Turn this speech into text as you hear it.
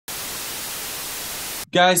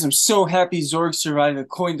Guys, I'm so happy Zorg survived. The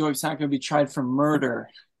Coindoip's not going to be tried for murder.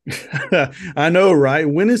 I know, right?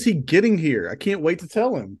 When is he getting here? I can't wait to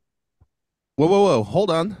tell him. Whoa, whoa, whoa.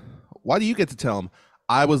 Hold on. Why do you get to tell him?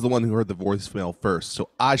 I was the one who heard the voicemail first, so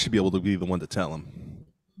I should be able to be the one to tell him.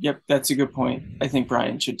 Yep, that's a good point. I think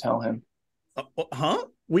Brian should tell him. Huh?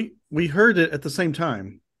 We heard it at the same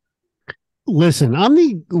time. Listen, I'm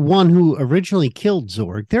the one who originally killed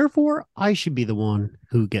Zorg. Therefore, I should be the one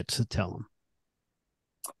who gets to tell him.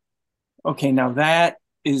 Okay, now that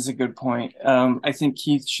is a good point. I think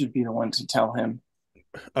Keith should be the one to tell him.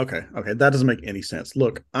 Okay, that doesn't make any sense.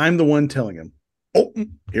 Look, I'm the one telling him. Oh,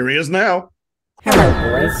 here he is now. Hello,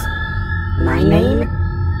 boys. My name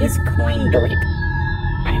is Coindoip.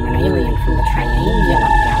 I'm an alien from the Triangular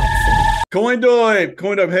Galaxy.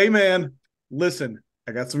 Coindoip, hey man. Listen,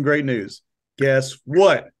 I got some great news. Guess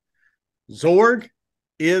what? Zorg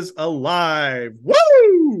is alive.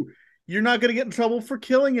 Woo! You're not going to get in trouble for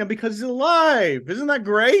killing him because he's alive. Isn't that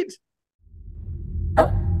great?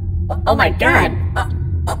 Oh my God.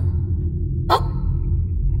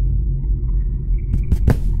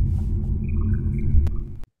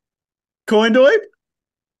 Coindoip?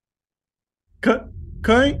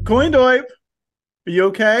 Coindoip? Are you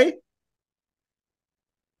okay?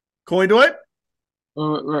 Coindoip?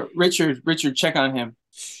 Richard, check on him.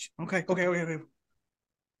 Okay.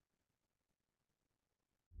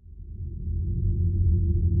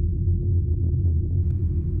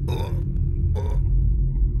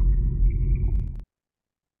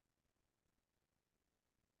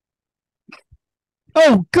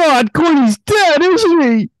 Oh God, Corny's dead, isn't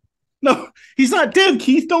he? No, he's not dead,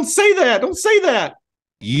 Keith. Don't say that. Don't say that.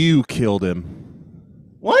 You killed him.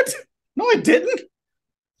 What? No, I didn't.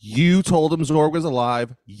 You told him Zorg was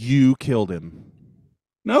alive. You killed him.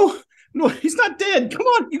 No, he's not dead. Come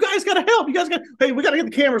on, you guys got to help. Hey, we got to get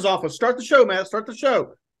the cameras off. Let's start the show, man. Start the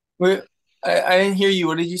show. Wait, I didn't hear you.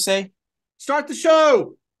 What did you say? Start the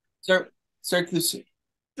show. Start this.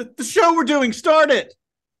 The show we're doing. Start it.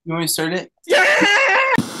 You want me to start it? Yeah!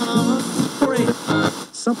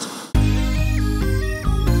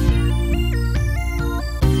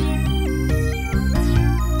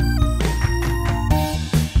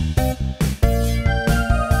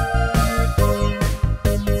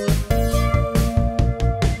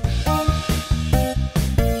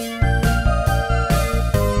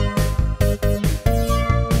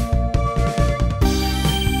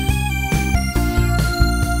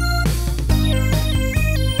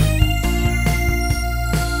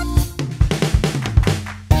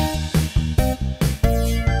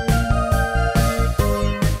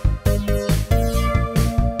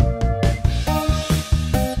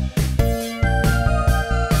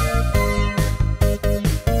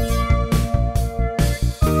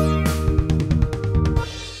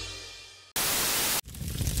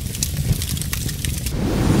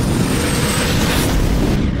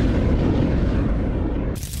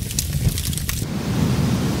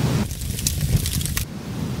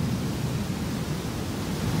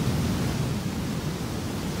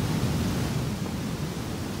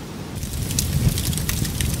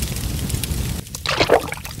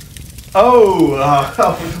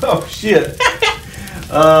 Oh shit.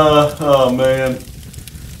 Oh man.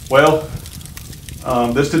 Well,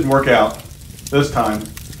 this didn't work out this time.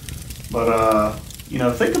 But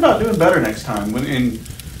think about doing better next time when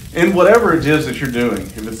in whatever it is that you're doing,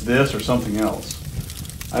 if it's this or something else.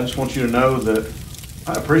 I just want you to know that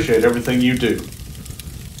I appreciate everything you do.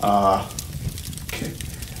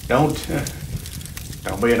 Don't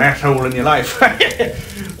be an asshole in your life.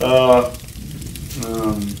 Whoa.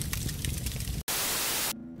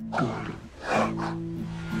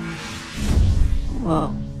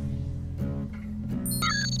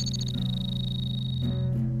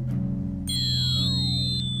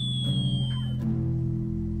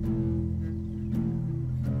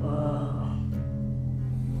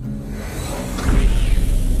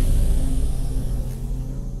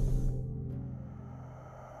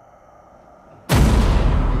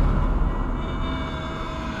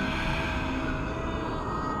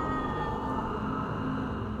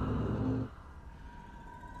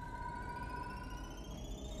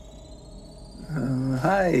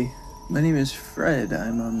 Hi, my name is Fred.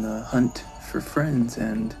 I'm on the hunt for friends,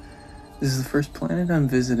 and this is the first planet I'm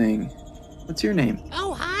visiting. What's your name?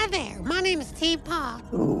 Oh, hi there. My name is Teapot.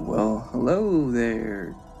 Oh, well, hello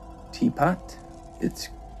there, Teapot. It's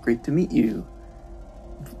great to meet you.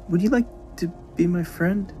 Would you like to be my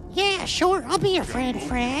friend? Yeah, sure. I'll be your friend,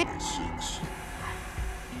 Fred.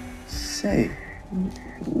 Say,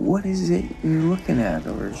 What is it you're looking at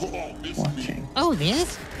or watching? Oh,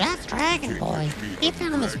 this? That's Dragon Boy. He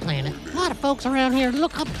found this planet. A lot of folks around here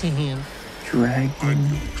look up to him. Dragon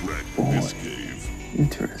Boy.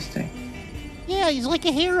 Interesting. Yeah, he's like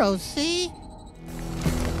a hero, see?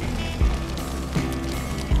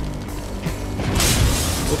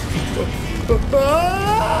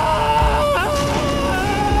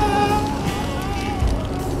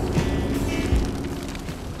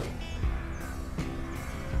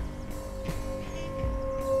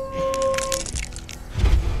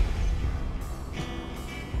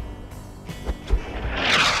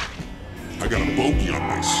 I got a bogey on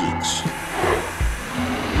my 6.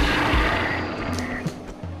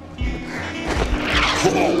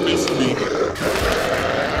 Oh, missed me. You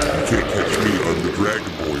can't catch me, I'm the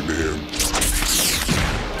Dragon Boy, man.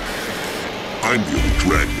 I'm the only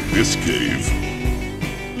dragon in this cave.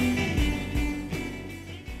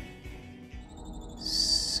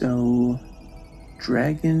 So,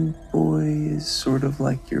 Dragon Boy is sort of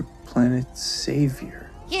like your planet's savior.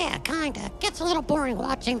 Yeah, kinda. Gets a little boring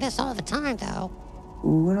watching this all the time, though.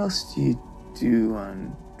 What else do you do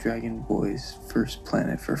on Dragon Boy's first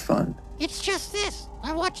planet for fun? It's just this.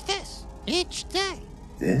 I watch this each day.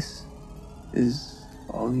 This is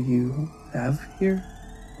all you have here?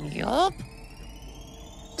 Yup.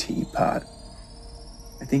 Teapot.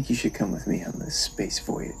 I think you should come with me on this space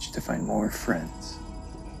voyage to find more friends.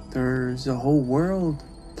 There's a whole world,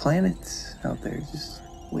 planets out there just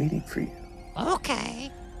waiting for you. Okay.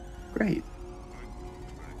 Great.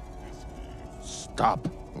 Stop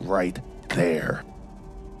right there.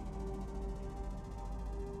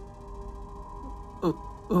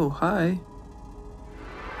 Oh, hi.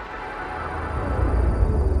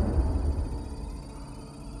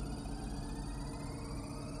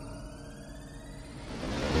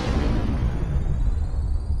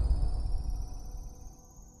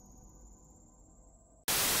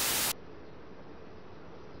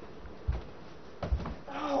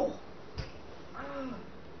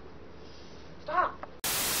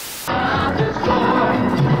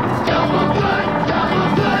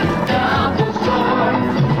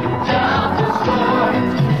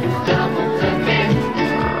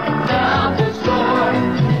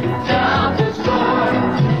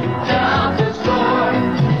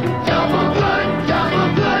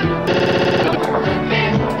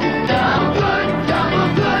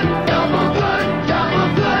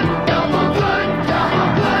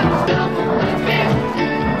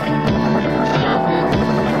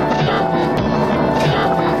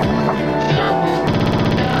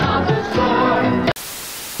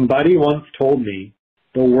 Somebody once told me,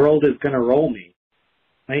 the world is gonna roll me.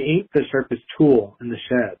 I ain't the sharpest tool in the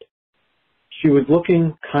shed. She was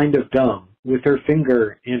looking kind of dumb, with her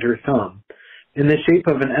finger and her thumb in the shape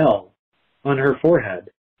of an L on her forehead.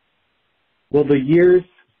 Well, the years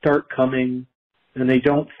start coming, and they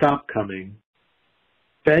don't stop coming.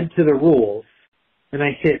 Fed to the rules, and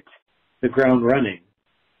I hit the ground running.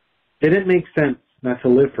 Didn't make sense not to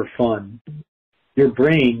live for fun. Your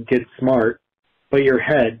brain gets smart, but your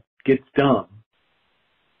head gets dumb.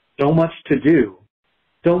 So much to do,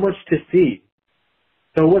 so much to see.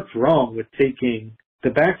 So what's wrong with taking the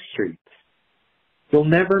back streets? You'll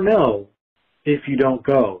never know if you don't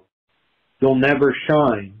go. You'll never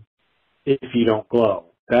shine if you don't glow.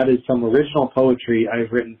 That is some original poetry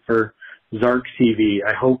I've written for Zark TV.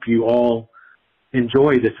 I hope you all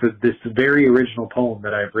enjoy this very original poem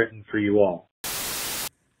that I've written for you all.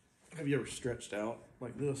 Have you ever stretched out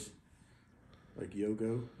like this? Like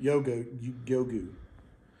yogu.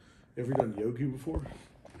 Ever done yogu before?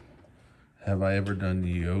 Have I ever done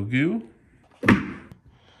yogu?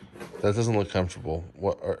 That doesn't look comfortable.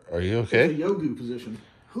 What are you okay? It's a yogu position.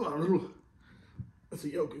 That's a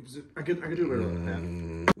yogu position. I could do it like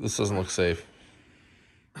that. This doesn't look safe.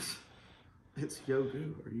 It's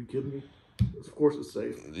yogu. Are you kidding me? Of course it's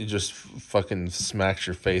safe. You just fucking smacked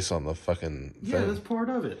your face on the fucking Yeah, thing. that's part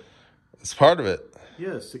of it. It's part of it.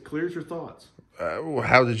 Yes, it clears your thoughts.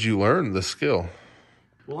 How did you learn the skill?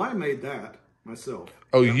 Well, I made that myself.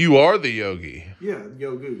 Oh, you are the yogi. Yeah,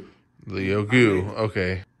 yogu. The yogu.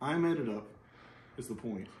 Okay. I made it up, is the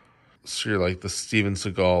point. So you're like the Steven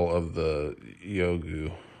Seagal of the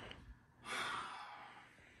yogu.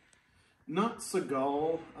 Not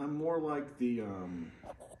Seagal. I'm more like the, I'm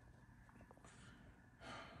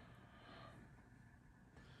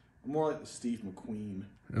more like the Steve McQueen.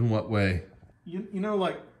 In what way? You know,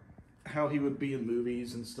 like how he would be in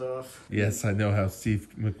movies and stuff. Yes, I know how Steve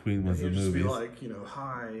McQueen was in He'd just movies. be like,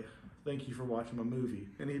 hi, thank you for watching my movie.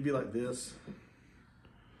 And he'd be like this.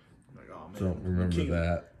 Like, oh man, Don't remember king,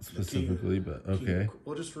 that specifically, but okay.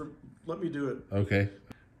 Well, let me do it. Okay.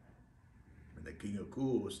 And the king of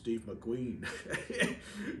cool was Steve McQueen.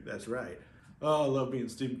 That's right. Oh, I love being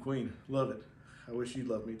Steve McQueen. Love it. I wish you'd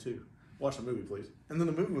love me too. Watch the movie, please. And then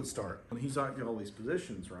the movie would start. And he's got all these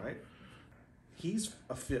positions, right? He's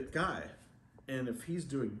a fit guy. And if he's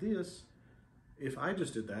doing this, if I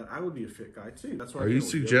just did that, I would be a fit guy too. That's why. Are you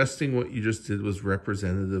suggesting what you just did was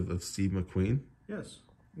representative of Steve McQueen? Yes.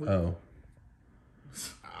 Oh.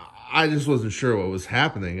 I just wasn't sure what was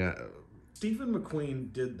happening. Stephen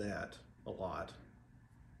McQueen did that a lot.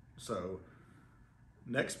 So,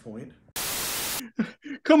 next point.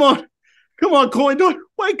 Come on, Coindoip,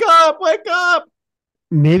 wake up!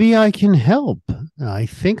 Maybe I can help. I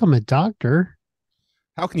think I'm a doctor.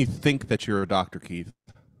 How can you think that you're a doctor, Keith?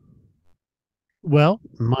 Well,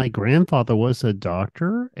 my grandfather was a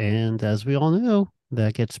doctor, and as we all know,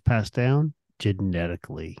 that gets passed down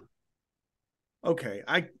genetically. Okay,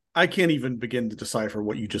 I can't even begin to decipher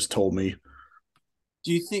what you just told me.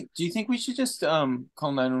 Do you think we should just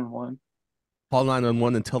call 911? Call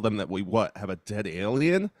 911 and tell them that we have a dead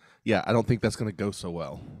alien? Yeah, I don't think that's going to go so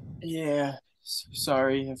well. Yeah,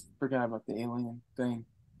 sorry, I forgot about the alien thing.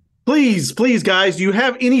 Please, guys, do you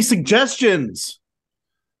have any suggestions?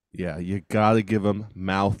 Yeah, you got to give them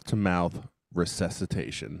mouth-to-mouth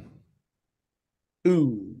resuscitation.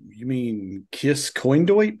 Ooh, you mean kiss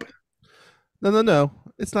Coindoip? No.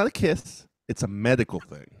 It's not a kiss. It's a medical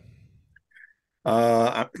thing.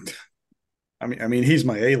 I mean, he's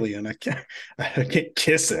my alien. I can't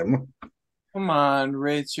kiss him. Come on,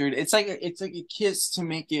 Richard. It's like a kiss to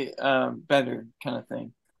make it better, kind of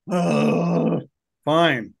thing.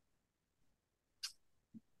 Fine.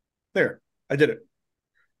 There, I did it.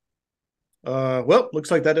 Well,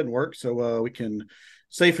 looks like that didn't work, so we can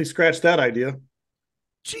safely scratch that idea.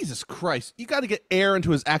 Jesus Christ. You got to get air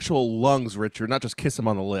into his actual lungs, Richard, not just kiss him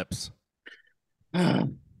on the lips.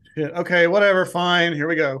 Shit. Okay, whatever, fine. Here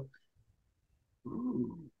we go.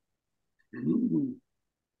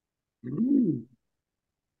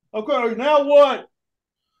 Okay, now what?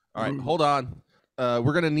 All right, hold on.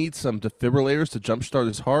 We're going to need some defibrillators to jumpstart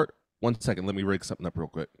his heart. 1 second, let me rig something up real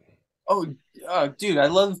quick. Oh, dude, I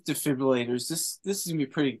love defibrillators. This is going to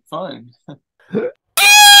be pretty fun.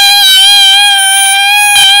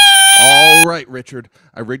 All right, Richard.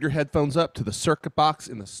 I rigged your headphones up to the circuit box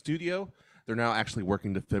in the studio. They're now actually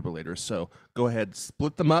working defibrillators. So go ahead,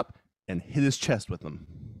 split them up, and hit his chest with them.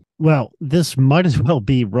 Well, this might as well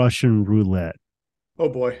be Russian roulette. Oh,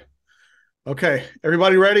 boy. Okay,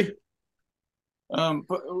 everybody ready?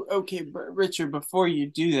 Okay, Richard, before you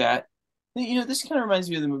do that, this kind of reminds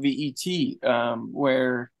me of the movie E.T.,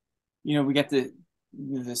 where, we got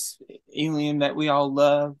this alien that we all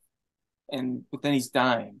love, but then he's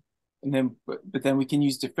dying. And then, but then we can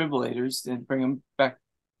use defibrillators and bring him back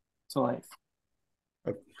to life.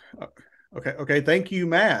 Okay. Thank you,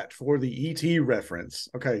 Matt, for the ET reference.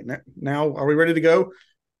 Okay, now are we ready to go?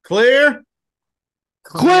 Clear.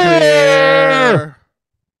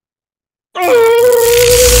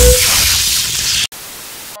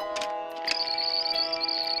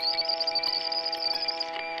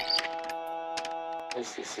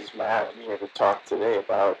 This is Matt. I'm here to talk today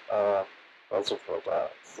about Reservoir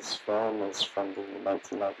Dogs. This film is from the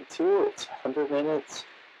 1992. It's 100 minutes,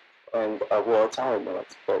 and it's 100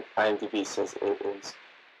 minutes, but IMDb says it is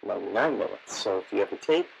 99 minutes. So if you have a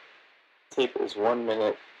tape is 1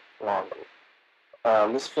 minute longer.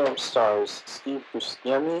 This film stars Steve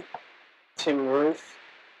Buscemi, Tim Ruth,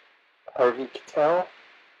 Harvey Keitel,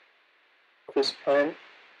 Chris Penn,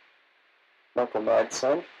 Michael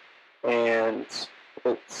Madsen, and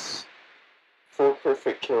it's 4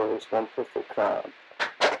 perfect killers, 1 perfect crime.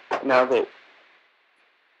 Now they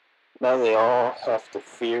all have to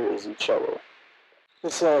fear is each other.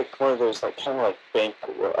 This is like one of those kind of bank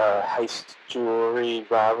heist jewelry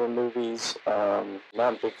robber movies.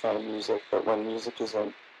 Not a big fan of music, but when music is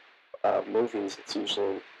in movies, it's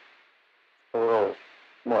usually a little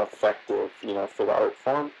more effective, for the art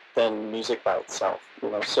form than music by itself.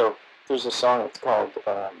 So there's a song that's called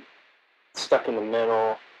Stuck in the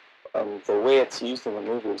Middle, and the way it's used in the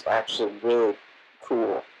movie is actually really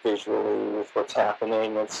cool visually with what's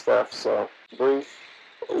happening and stuff. So Bruce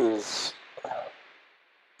is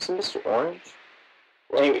Mr. Orange.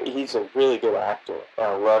 Anyway, he's a really good actor.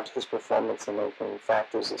 I loved his performance in it. In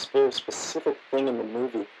fact, there's this very specific thing in the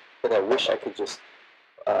movie that I wish I could just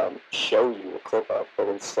show you a clip of, but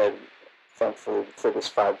instead, thankfully, for this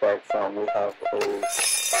 5-bag film, we have a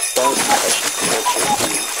film commission who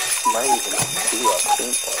might even do a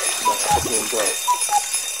screenplay, so I hope you enjoy it.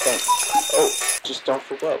 Thanks. Oh, just don't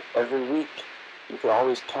forget, every week you can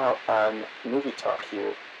always count on Movie Talk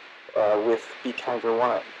here with Be Kinder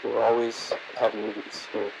Wine. We'll always have movies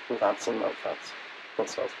here with On Cinema Friends.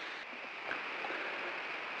 Thanks, guys.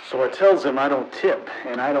 So I tells him I don't tip,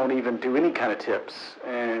 and I don't even do any kind of tips,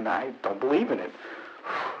 and I don't believe in it.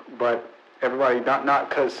 But everybody, not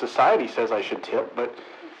because society says I should tip, but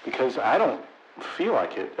because I don't feel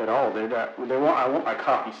like it at all. I want my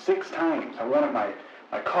coffee 6 times. I wanted my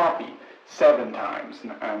coffee 7 times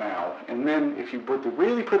now. And then if you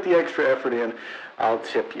really put the extra effort in, I'll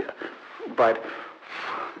tip you. But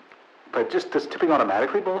just this tipping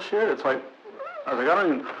automatically bullshit, it's like, I was like, I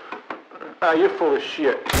don't even, you're full of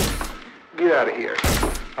shit. Get out of here.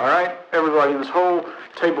 All right? Everybody, this whole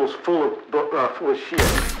table's full of shit.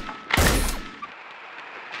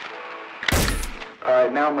 All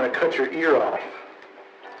right, now I'm going to cut your ear off.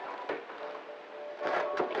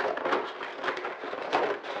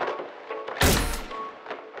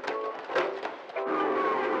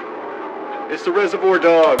 It's the Reservoir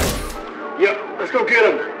Dogs. Yep, let's go get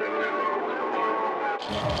him.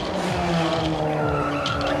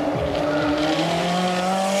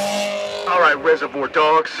 All right, Reservoir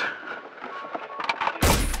Dogs.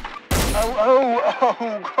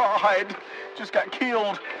 Oh, God. Just got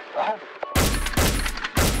killed.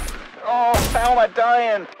 Oh, how am I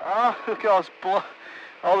dying? Oh, look at all this blood.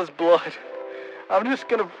 All this blood. I'm just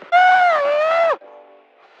gonna...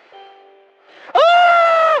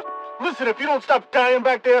 Listen, if you don't stop dying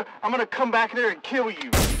back there, I'm gonna come back there and kill you.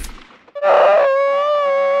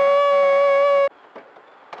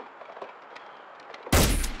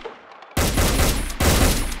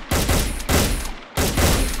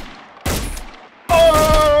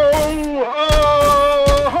 Oh,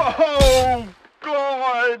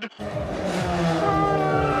 God.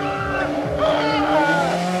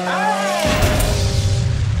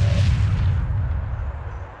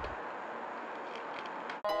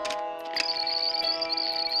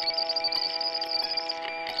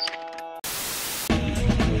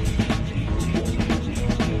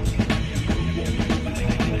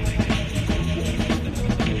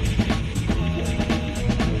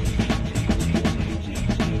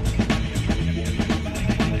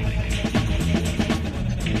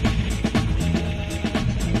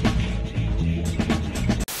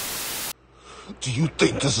 Do you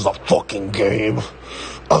think this is a fucking game?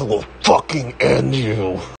 I will fucking end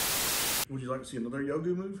you. Would you like to see another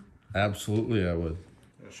Yogu move? Absolutely, I would.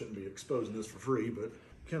 I shouldn't be exposing this for free, but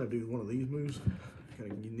kind of do one of these moves.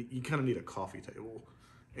 You kind of need a coffee table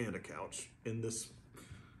and a couch in this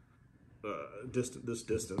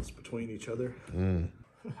distance between each other.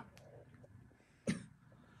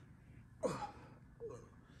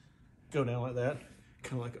 Go down like that,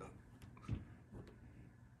 kind of like a,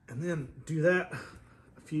 and then do that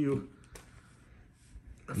a few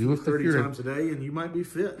 30 times a day, and you might be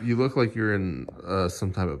fit. You look like you're in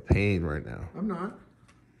some type of pain right now. I'm not.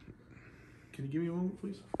 Can you give me a moment,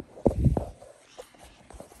 please?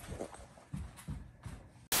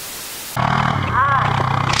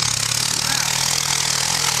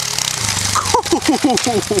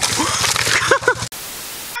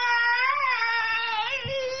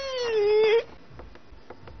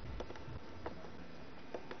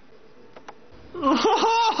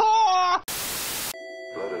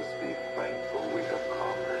 Let us be thankful we have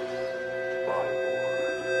conquered. Buy more.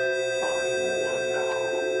 Buy more now.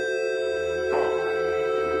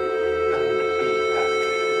 Buy and be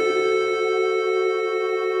happy.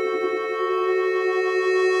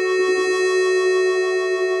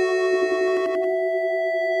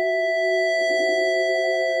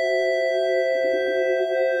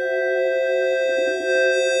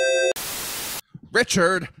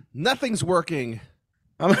 Richard, nothing's working.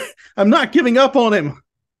 I'm not giving up on him.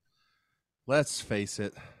 Let's face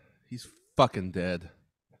it, he's fucking dead.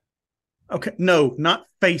 Okay, no, not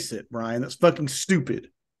face it, Brian. That's fucking stupid.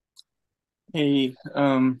 Hey,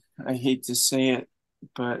 I hate to say it,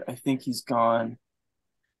 but I think he's gone.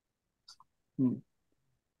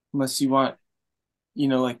 Unless you want,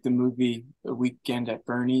 like the movie A Weekend at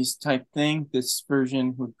Bernie's type thing, this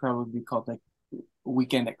version would probably be called like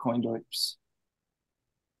Weekend at Coindoip's.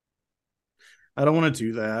 I don't want to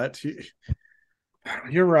do that.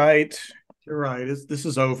 You're right. You're right. This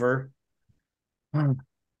is over.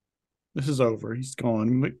 This is over. He's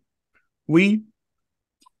gone. We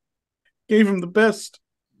gave him the best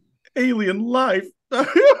alien life.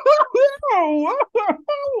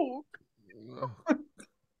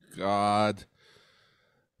 God.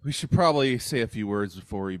 We should probably say a few words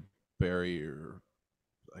before we bury, or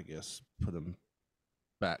I guess put him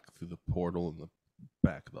back through the portal in the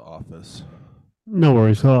back of the office. No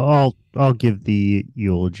worries. I'll give the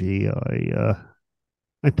eulogy.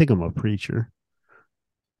 I think I'm a preacher.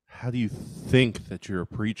 How do you think that you're a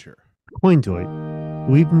preacher? Coindoip,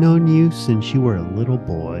 we've known you since you were a little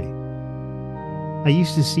boy. I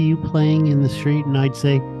used to see you playing in the street and I'd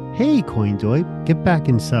say, "Hey, Coindoip, get back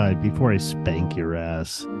inside before I spank your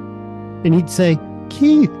ass." And he'd say,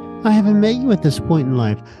 "Keith, I haven't met you at this point in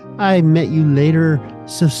life. I met you later,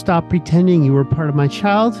 so stop pretending you were part of my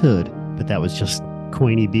childhood." But that was just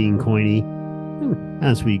Coiny being Coiny.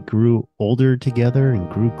 As we grew older together and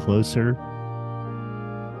grew closer,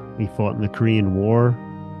 we fought in the Korean War,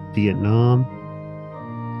 Vietnam,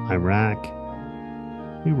 Iraq.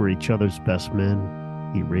 We were each other's best men.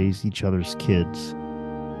 We raised each other's kids.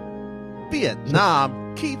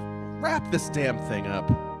 Vietnam? Keith, wrap this damn thing up.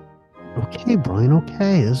 Okay, Brian,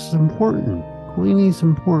 okay. This is important. Coiny's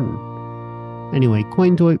important. Anyway,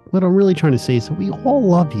 Coindoip, what I'm really trying to say is that we all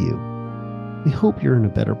love you. We hope you're in a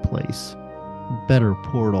better place. A better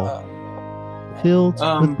portal. Filled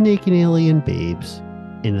with naked alien babes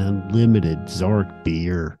and unlimited Zark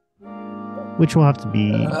beer. Which will have to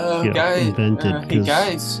be invented. Hey,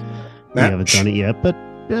 guys. We haven't done it yet, but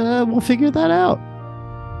we'll figure that out.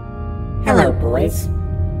 Hello, boys.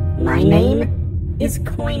 My name is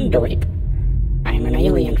Coindoip. I'm an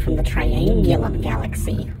alien from the Triangulum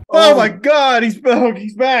Galaxy. Oh my God, he's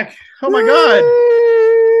back. Oh my God.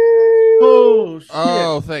 Oh shit.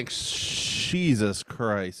 Oh, thanks Jesus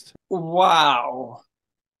Christ. Wow.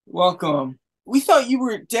 Welcome. We thought you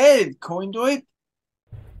were dead, Coindoip.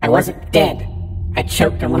 I wasn't dead. I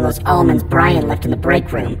choked on one of those almonds Brian left in the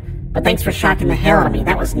break room. But thanks for shocking the hell out of me.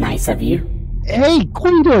 That was nice of you. Hey,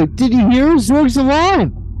 Coindoip, did you hear? Zorg's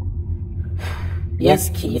alive. Yes,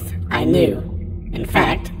 Keith, I knew. In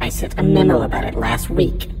fact, I sent a memo about it last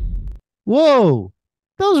week. Whoa,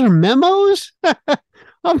 those are memos?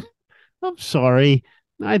 I'm sorry.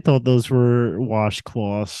 I thought those were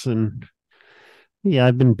washcloths, and yeah,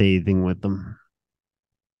 I've been bathing with them.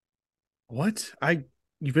 What?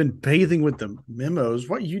 You've been bathing with the memos?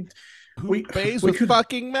 What you? Who bathes with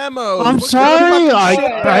fucking memos? I'm sorry.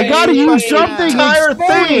 I gotta use something. Entire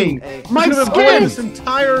thing. My skin. This skin.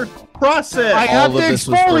 entire process. I have to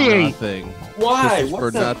exfoliate. Why? This is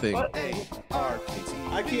for nothing.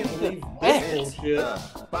 I can't believe this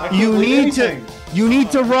bullshit. You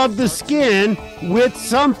need to rub the skin with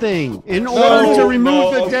something in order to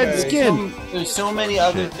remove the dead skin. There's so many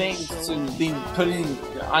other things to be putting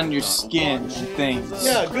on your skin and things.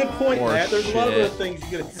 Yeah, good point, Matt. There's a lot of other things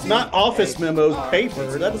you can. Not office memos, paper.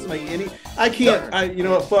 That doesn't make any. I can't. You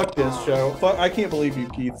know what? Fuck this show. I can't believe you,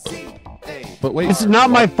 Keith. But wait, this is not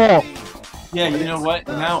my fault. Yeah, you know what?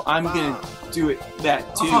 Now I'm gonna do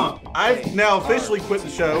that too. I've now officially quit the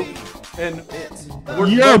show, and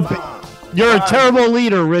You're a terrible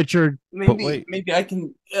leader, Richard. Maybe I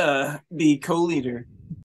can be co-leader.